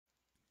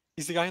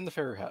He's the guy in the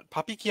fairy hat.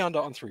 Papi,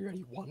 Keonda on 3.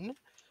 Ready? 1,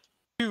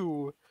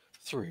 2,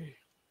 3.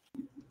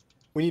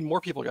 We need more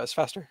people, guys.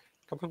 Faster.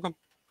 Come.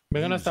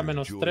 Vengan hasta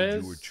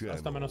 -3.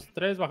 Hasta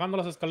 -3. Bajando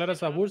las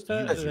escaleras a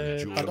Booster.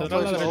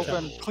 Catedral a la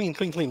derecha. Clean.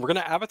 We're gonna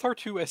Avatar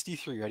 2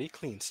 SD3. Ready?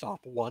 Clean.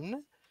 Stop.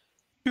 1,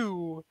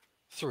 2,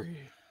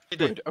 3.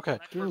 Good. Okay.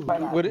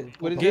 What is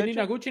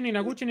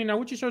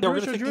Ninaguchi, show Drew.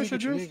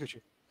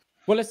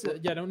 Well, let's,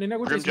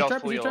 Ninaguchi, is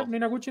trap.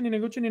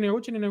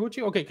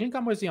 Ninaguchi. Okay, clean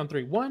combo is on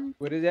 3. 1,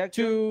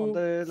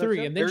 2,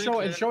 3. And then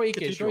show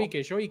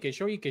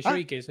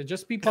Ike. So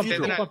just be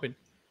pumping,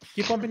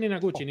 Keep pumping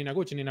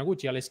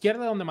Ninaguchi. A la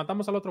izquierda donde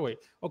matamos al otro güey.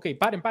 Okay,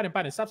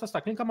 paren. Stop.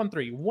 Clean combo on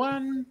 3.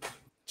 1,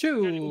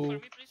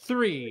 2,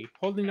 3.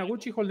 Hold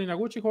Ninaguchi. Hold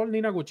Ninaguchi. Hold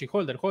Ninaguchi.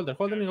 Hold Ninaguchi.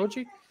 Hold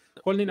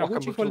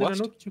Ninaguchi.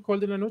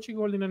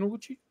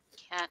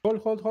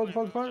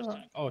 Hold.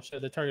 Oh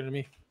shit, they targeted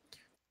me.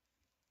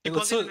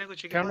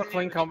 Count a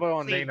clean combo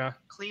on Nina.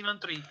 Clean on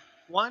 3.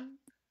 1,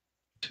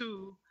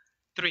 2,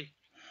 3.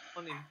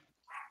 Hold in.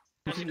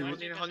 She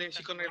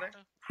couldn't get there.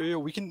 Yeah,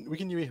 we can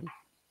UE him.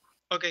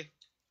 Okay.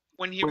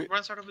 When he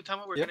runs out of the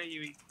timer, we're gonna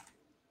UE.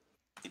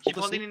 Keep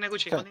holding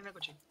Ninaguchi.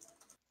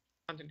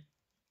 Continue.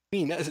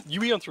 Clean.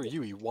 UE on 3.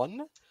 UE.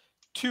 1,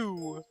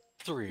 2,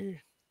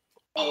 3.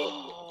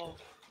 Oh.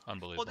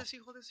 Unbelievable. Hold the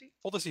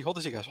C. Hold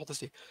the C, guys. Hold the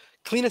C.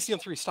 Clean SD on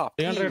 3. Stop.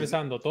 Sigan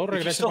regresando. Todos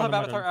You regresen still have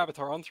cuando mueran.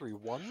 Avatar on 3.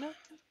 1,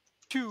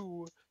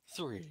 2,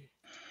 3.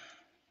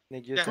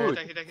 Nick, you're so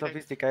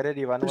sophisticated,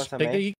 Ivan was a man.